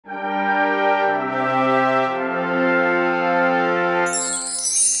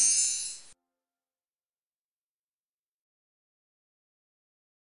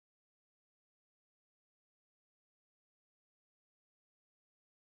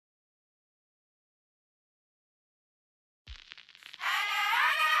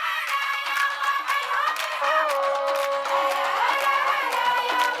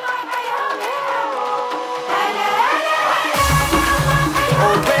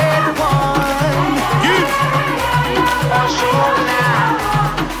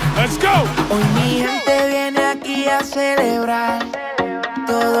celebrar.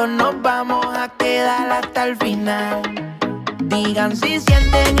 Todos nos vamos a quedar hasta el final. Digan si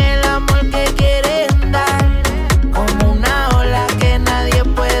sienten el amor que quieren dar, como una ola que nadie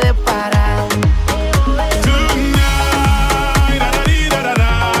puede parar.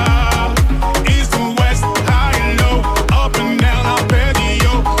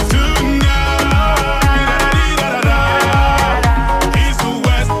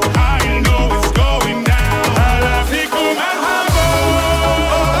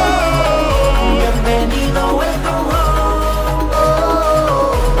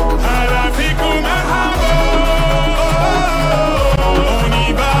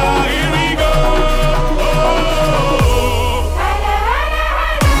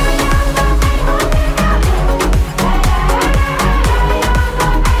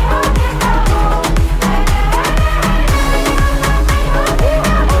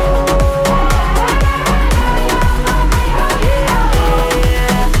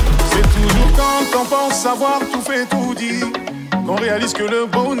 Savoir tout fait tout dit, qu'on réalise que le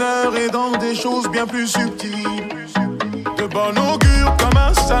bonheur est dans des choses bien plus subtiles. De bon augure comme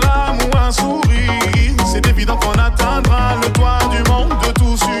un salam ou un sourire, c'est évident qu'on atteindra le toit du monde de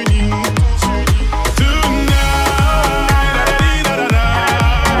tous unis.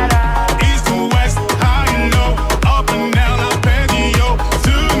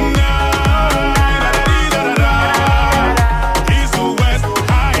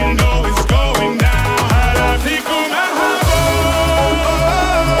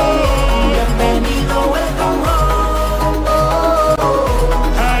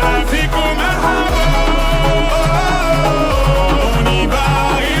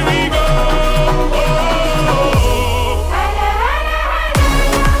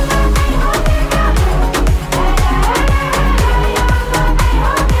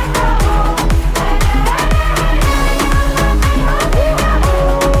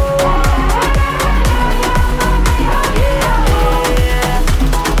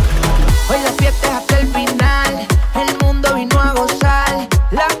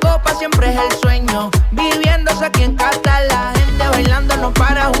 Aquí en Qatar la gente bailando no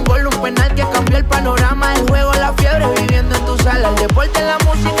para. Un gol, un penal que cambió el panorama. El juego, la fiebre viviendo en tu sala. El deporte, la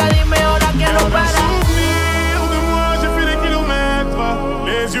música, dime ahora quién lo para. Souvenir de moi, j'ai fait des kilomètres,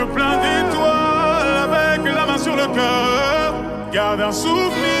 les yeux pleins d'étoiles, avec la main sur le cœur. Garde un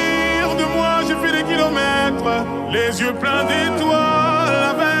souvenir de moi, j'ai fait des kilomètres, les yeux pleins d'étoiles,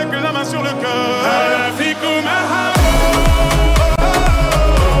 avec la main sur le cœur.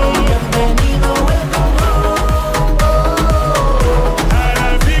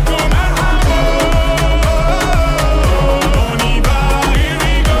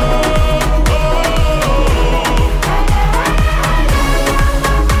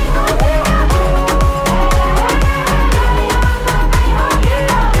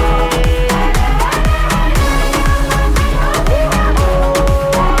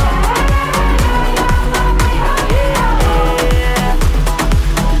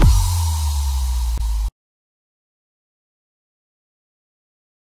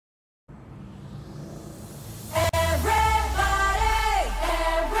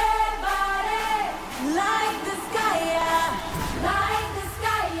 Like the sky, yeah.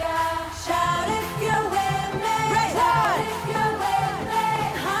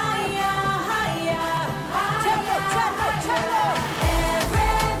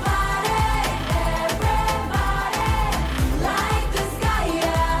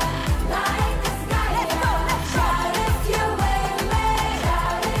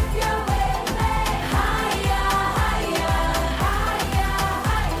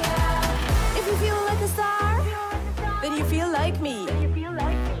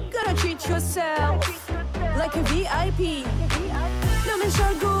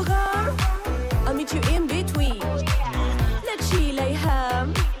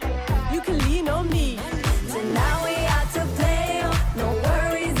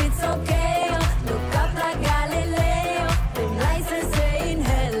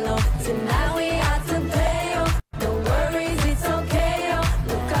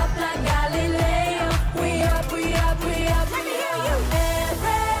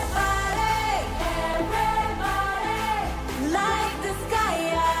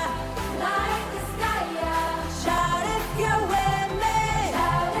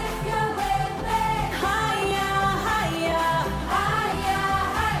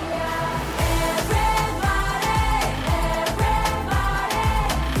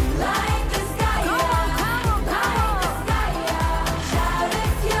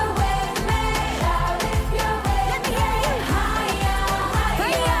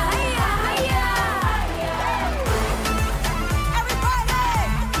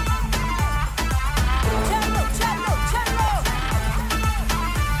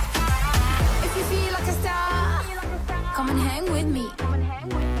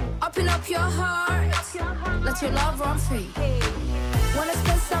 up your heart, let your love run free. Wanna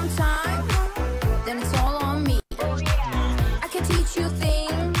spend some time, then it's all on me. I can teach you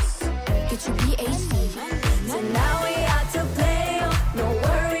things, get your PhD. So now we out to play, no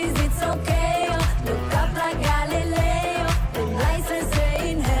worries, it's okay. Look up like Galileo, the license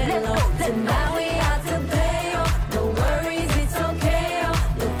saying hello. So now we out to play, no worries, it's okay.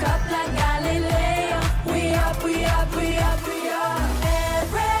 Look up like Galileo, we up, we up, we up, we up.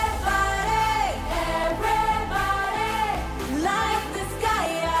 Everybody, everybody, like the sky,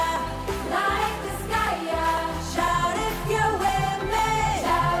 like the sky. Shout if you're with me,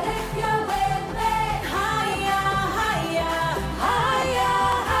 shout if you're with me. Higher, higher, higher,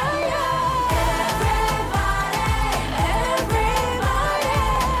 higher. Everybody, everybody,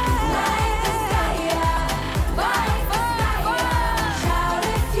 like the sky, like the sky. Shout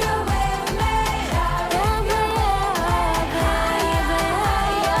if you're with me, shout if you're with me.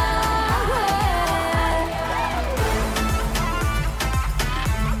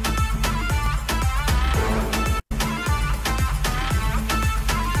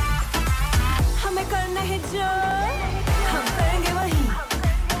 हमें करना है जो हम करेंगे वही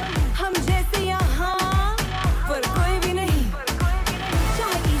हम जैसे यहाँ पर कोई भी नहीं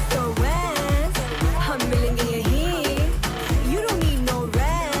चाहे ईस्ट और वेस्ट हम मिलेंगे यहीं you don't need no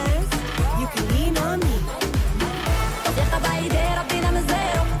rest you can lean on me ثقة بعيدة ربنا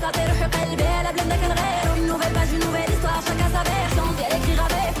مزيرو تعطي روحي قلبي لا بلادنا كان غيره une nouvelle page une nouvelle histoire chacun sa version viens écrire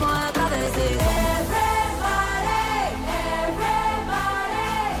avec moi à travers les saisons everybody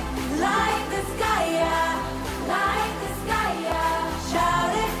like the sky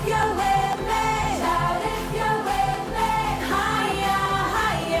shout if you're with me shout if you're with me higher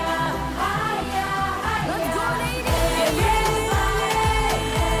higher higher higher let's go ladies everybody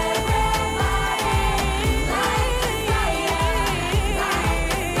like the sky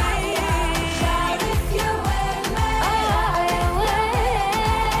shout if you're with me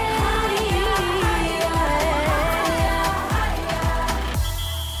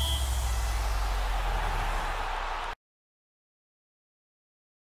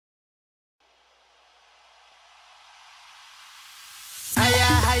Haya,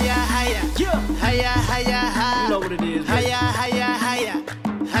 haya, haya. Haya, haya, ha. You know what it is. Haya, haya, haya.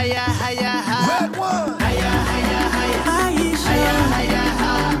 Haya, haya, ha. Red one. Haya, haya, haya. Haya, haya,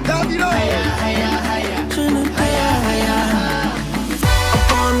 ha. Davido. Haya, haya, haya. Haya, haya, ha. I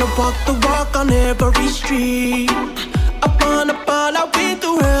wanna walk the walk on every street. I wanna ball out with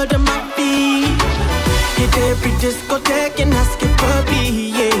the world at my feet. Hit every discotheque and ask it for me,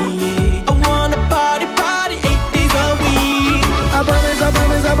 yeah, yeah. I wanna party, party 8 days a week.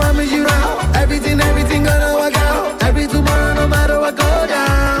 I promise you now. Everything gonna work out. Every tomorrow, no matter what go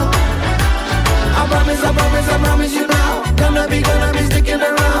down. I promise you now. Gonna be sticking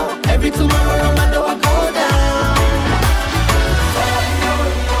around. Every tomorrow, no matter what go down.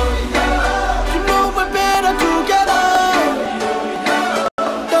 You know we're better together.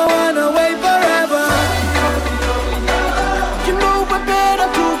 Don't wanna wait forever. You know we're better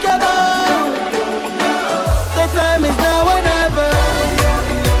together. The time is now or never.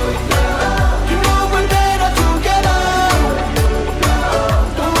 You know we're better together.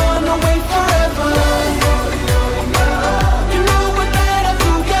 Don't wanna wait forever. You know we're better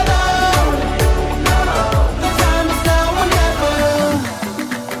together. The time is now or never.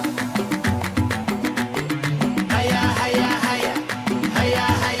 Haya, haya, haya. Haya,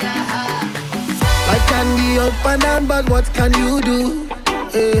 haya, ha. Life can be up and down, but what can you do?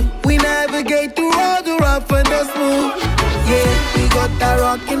 We navigate through all the rough and the smooth. Yeah, we got that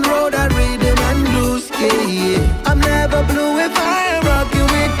rockin' road, that rhythm and blues. Yeah, yeah. I'm never blue if I am rocking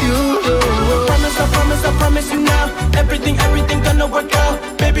with you. I promise you now. Everything gonna work out.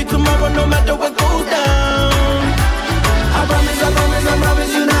 Baby, tomorrow, no matter what goes down.